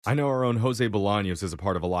I know our own Jose Bolaños is a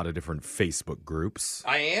part of a lot of different Facebook groups.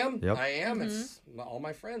 I am. Yep. I am. It's all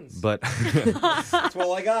my friends. But That's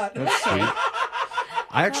all I got. that's sweet.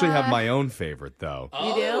 I actually have my own favorite, though.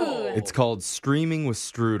 You do? It's called Streaming with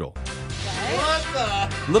Strudel. What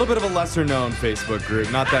the? A little bit of a lesser-known Facebook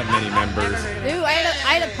group, not that many members. Ooh, I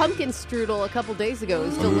had a pumpkin strudel a couple days ago. It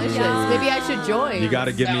was delicious. Maybe I should join. You got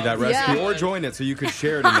to give me that recipe Yeah. or join it so you could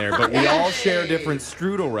share it in there. But we all share different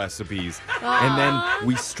strudel recipes, and then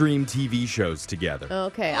we stream TV shows together.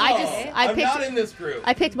 Okay, I'm not in this group.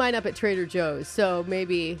 I picked mine up at Trader Joe's, so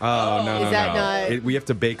maybe Oh, no, Is that not- we have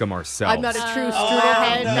to bake them ourselves. I'm not a true strudel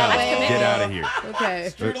head No, that way. get out of here.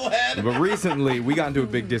 Okay. Strudel head. But recently, we got into a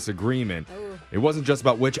big disagreement. It wasn't just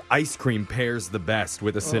about which ice cream pairs the best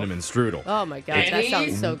with a cinnamon strudel. Oh my gosh, that Annie?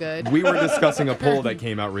 sounds so good. We were discussing a poll that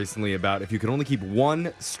came out recently about if you could only keep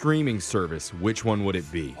one streaming service, which one would it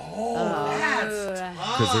be?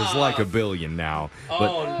 Because there's like a billion now. But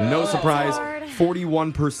Oh, no no. surprise, hard.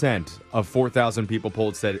 41% of 4,000 people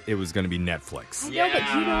polled said it was going to be Netflix. No, but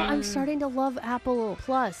I'm starting to love Apple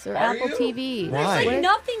Plus or Are Apple you? TV. Why? There's like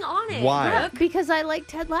nothing on it. Why? Because I like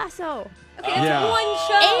Ted Lasso. Okay, that's Yeah. one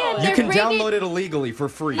show. And You they're can bringing- download it illegally for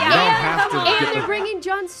free. Yeah, You don't have to come on. get And they're the... bringing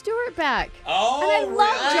Jon Stewart back. Oh, And I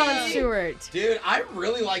love really? Jon Stewart. Dude, I'm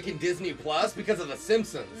really liking Disney Plus because of The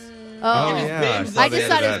Simpsons. Oh, just yeah. binge saw I they just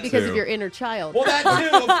did thought it was that, because too. of your inner child. Well, that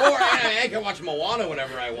too, of course. I can watch Moana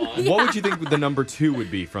whenever I want. What would you think the number 2 would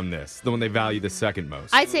be from this? The one they value the second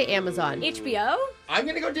most? I'd say Amazon. HBO? I'm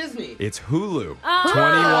going to go Disney. It's Hulu. Oh.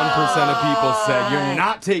 21% of people said, you're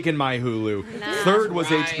not taking my Hulu. Third was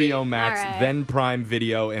Right. HBO Max, All right. then Prime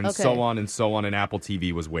Video, and Okay. so on and so on, and Apple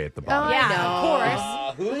TV was way at the Oh, bottom. Yeah, I know.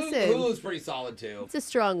 of course. Listen. Hulu's pretty solid, too. It's a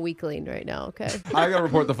strong weakling right now, okay? I got to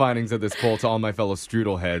report the findings of this poll to all my fellow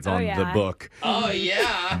strudel heads on yeah. the book. Oh,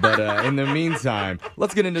 yeah. But in the meantime,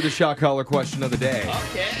 let's get into the shot collar question of the day.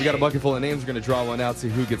 Okay. We got a bucket full of names. We're going to draw one out, see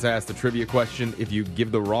who gets asked the trivia question. If you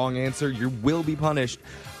give the wrong answer, you will be punished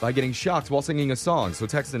by getting shocked while singing a song. So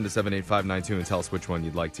text into 78592 and tell us which one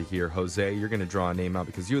you'd like to hear. Jose, you're going to draw a name out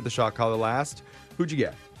because you had the shot collar last. Who'd you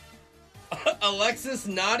get? Alexis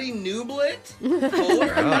Naughty Nublet?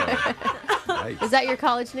 Oh, nice. Is that your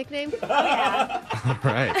college nickname? All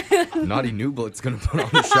right. Naughty Nublet's going to put on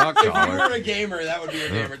the shot If you collar. were a gamer, that would be your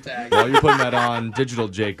gamer tag. While you're putting that on, Digital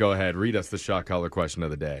Jake, go ahead. Read us the shot collar question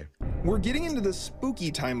of the day. We're getting into the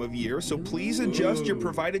spooky time of year, so please adjust your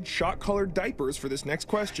provided shot-colored diapers for this next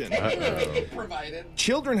question. Provided.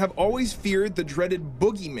 Children have always feared the dreaded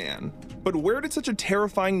boogeyman, but where did such a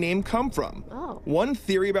terrifying name come from? Oh. One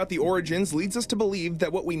theory about the origins leads us to believe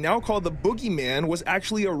that what we now call the boogeyman was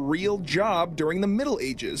actually a real job during the Middle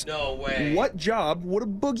Ages. No way. What job would a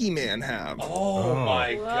boogeyman have? Oh, my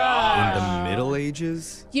In God. the Middle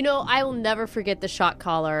Ages? You know, I will never forget the shot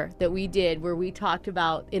collar that we did where we talked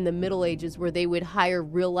about in the Middle Ages where they would hire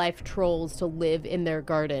real life trolls to live in their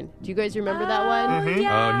garden. Do you guys remember that one?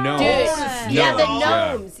 Yeah. No. Dude, yeah, the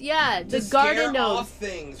Yeah. gnomes. Yeah, the To garden scare gnomes. off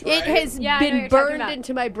things, It right? has Yeah, I know what been you're talking burned about.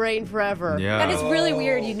 into my brain forever. Yeah. That is really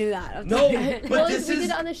weird you knew that. No, but Well, this we is did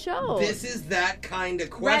it on the show. This is that kind of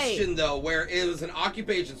question, though, where it was an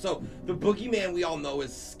occupation. So the boogeyman we all know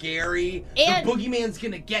is scary. And- the boogeyman's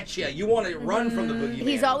gonna get you. You want to run from the boogeyman.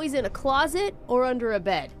 He's always in a closet or under a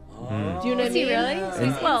bed. Do you know what I Is he mean? really? So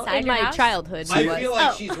he's Well, inside in your my house? childhood. I he was. feel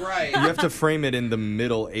like Oh. she's right. You have to frame it in the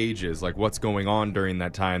Middle Ages, like what's going on during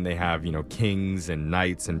that time. They have, kings and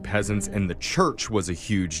knights and peasants, and the church was a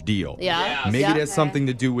huge deal. Yeah. Yeah. Maybe Yeah. it has something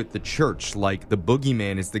to do with the church, like the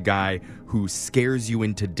boogeyman is the guy who scares you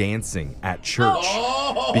into dancing at church.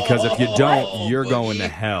 Oh, Because if you don't, you're going to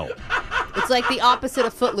hell. It's like the opposite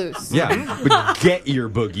of Footloose. Yeah, but get your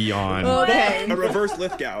boogie on. Okay. A reverse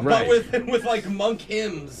Lithgow. Right. But with like monk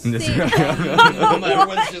hymns. Right.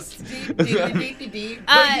 Everyone's just deep, deep, deep, deep, deep.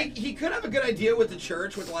 Uh, But he could have a good idea with the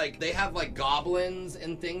church with like they have like goblins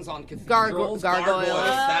and things on cathedrals. Gargoyles.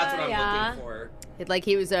 That's what I'm Yeah. looking for. Like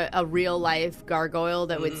he was a real life gargoyle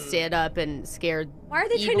that would stand up and scare. Why are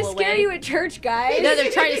they trying to evil scare away. you at church, guys? No,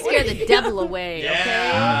 they're trying to scare the devil away. Yeah, Okay.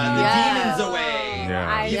 the Yeah. demons away.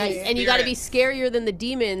 Yeah. Yeah, Evil and you got to be spirits. scarier than the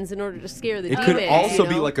demons in order to scare the It demons. could also you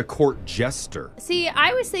be know? like a court jester. See,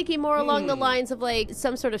 I was thinking more along the lines of like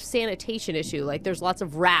some sort of sanitation issue. Like there's lots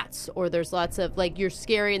of rats, or there's lots of like you're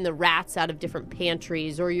scaring the rats out of different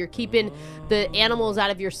pantries, or you're keeping the animals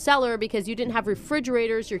out of your cellar because you didn't have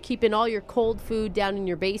refrigerators. You're keeping all your cold food down in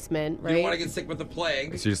your basement, You don't want right? to get sick with the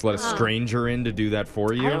plague. So you just let a stranger in to do that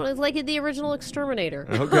for you? I don't know. It's like the original Exterminator.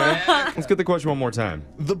 Okay. Let's get the question one more time.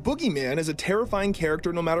 The boogeyman is a terrifying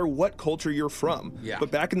character no matter what culture you're from. Yeah.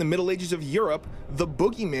 But back in the Middle Ages of Europe, the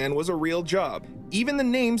boogeyman was a real job. Even the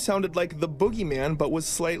name sounded like the boogeyman, but was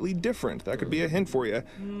slightly different. That could be a hint for you.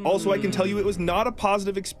 Also, I can tell you it was not a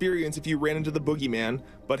positive experience if you ran into the boogeyman,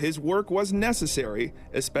 but his work was necessary,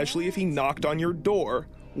 especially if he knocked on your door.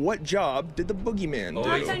 What job did the boogeyman do?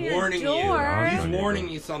 Knocked on your warning door. you. He's warning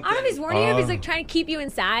you something. I don't know if he's warning you if he's like trying to keep you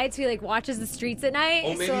inside, so he like watches the streets at night.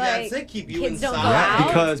 Oh, maybe so, that's like, it, keep you kids don't go inside. Yeah, out.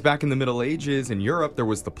 because back in the Middle Ages in Europe, there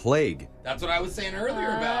was the plague. That's what I was saying earlier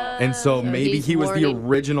about. And so maybe he's he was the warning.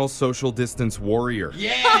 original social distance warrior.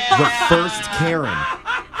 Yeah! The first Karen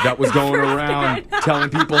that was going around telling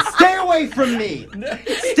people, stay away from me!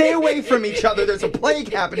 Stay away from each other. There's a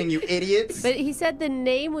plague happening, you idiots. But he said the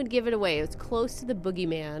name would give it away. It was close to the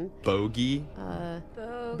boogeyman. Bogey.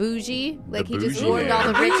 Bougie. Like he just bougie warned man.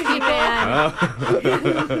 all the rich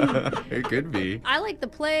people. It could be. I like the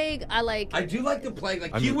plague. I do like the plague.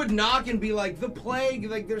 Like, you would knock and be like, the plague,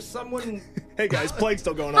 like, there's someone Hey guys, plague's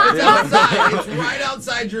still going on. it's outside. It's right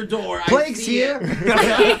outside your door. Plague's I see here.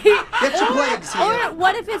 it. Get your plagues here. Or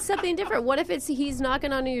what if it's something different? What if it's he's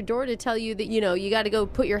knocking on your door to tell you that, you got to go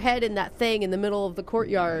put your head in that thing in the middle of the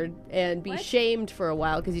courtyard and be shamed for a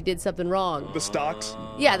while because you did something wrong. The stocks.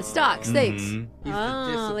 Yeah, the stocks. Thanks. He's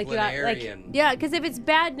Oh, the like you got, like- disciplinarian. Yeah, because if it's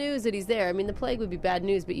bad news that he's there, I mean, the plague would be bad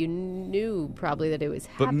news, but you knew probably that it was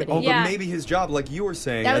But, happening. but Yeah. maybe his job, like you were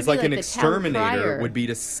saying, That would as be like an like the town exterminator, crier. would be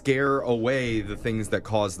to scare away the things that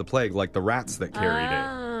caused the plague, like the rats that carried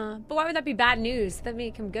it. But why would that be bad news? That'd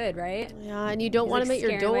make him good, right? Yeah, and you don't want to like make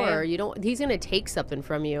your scaring door. away. You don't. He's gonna take something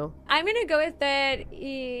from you. I'm gonna go with that.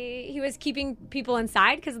 He was keeping people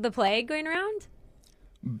inside because of the plague going around.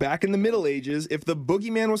 Back in the Middle Ages, if the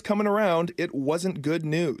boogeyman was coming around, it wasn't good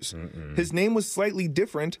news. His name was slightly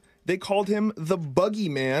different. They called him the Buggy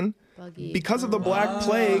Man. Buggy. Because of the Black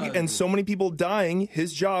Plague and so many people dying,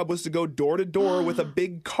 his job was to go door to door with a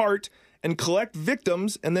big cart and collect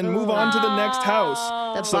victims and then move on to the next house.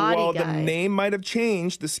 The So body while the guy. name might have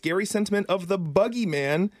changed, the scary sentiment of the Buggy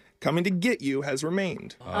Man coming to get you has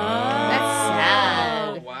remained. That's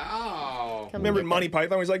sad. Wow. Come Remember get in Monty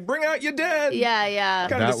Python, he's like, bring out your dead. Yeah, yeah.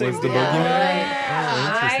 Kinda That the same was the thing. boogeyman.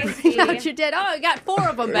 I see. Got your dead. Oh, I got 4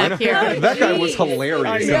 of them back here. That guy was Jeez. hilarious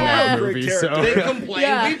I in know. that Great movie. character. They So. complain.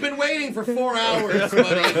 Yeah. We've been waiting for 4 hours,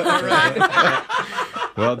 buddy. All right.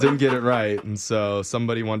 Well, didn't get it right, and so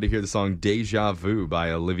somebody wanted to hear the song "Deja Vu"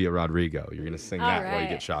 by Olivia Rodrigo. You're gonna sing that while you right.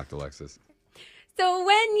 get shocked, Alexis. So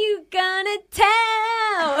when you gonna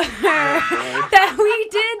tell her that we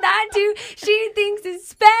did that too? She thinks it's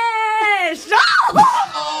special.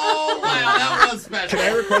 Oh, wow, that was special.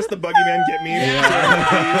 Can I request the Boogeyman get me?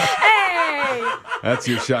 Hey. That's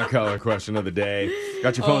your shot collar question of the day.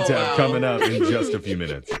 Got your phone tap coming up in just a few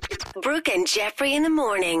minutes. Brooke and Jeffrey in the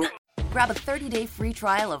morning. Grab a 30-day free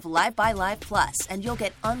trial of Live by Live Plus, and you'll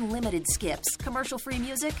get unlimited skips, commercial-free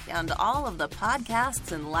music, and all of the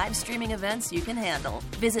podcasts and live streaming events you can handle.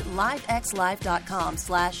 Visit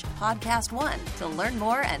livexlive.com/podcast1 to learn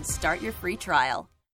more and start your free trial.